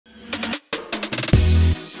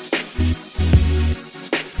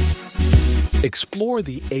Explore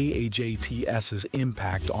the AAJT-S's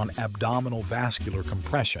impact on abdominal vascular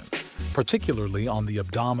compression, particularly on the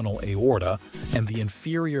abdominal aorta and the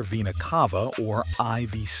inferior vena cava, or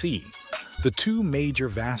IVC, the two major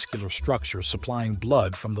vascular structures supplying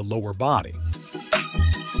blood from the lower body.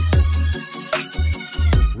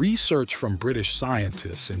 Research from British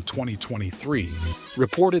scientists in 2023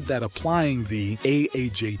 reported that applying the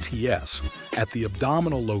AAJT-S at the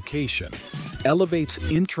abdominal location elevates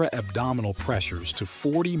intra-abdominal pressures to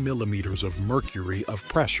 40 millimeters of mercury of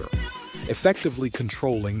pressure, effectively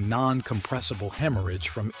controlling non-compressible hemorrhage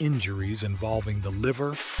from injuries involving the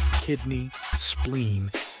liver, kidney, spleen,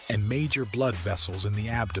 and major blood vessels in the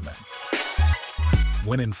abdomen.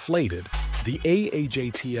 When inflated, the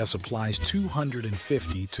AAJT-S applies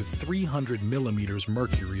 250 to 300 millimeters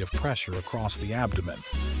mercury of pressure across the abdomen,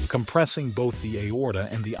 compressing both the aorta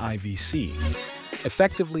and the IVC,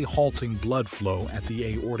 effectively halting blood flow at the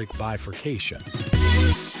aortic bifurcation.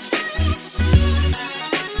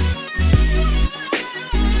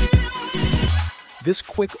 This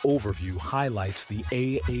quick overview highlights the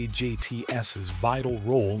AAJT-S's vital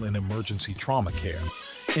role in emergency trauma care,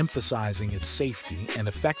 emphasizing its safety and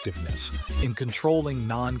effectiveness in controlling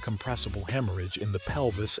non-compressible hemorrhage in the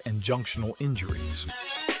pelvis and junctional injuries.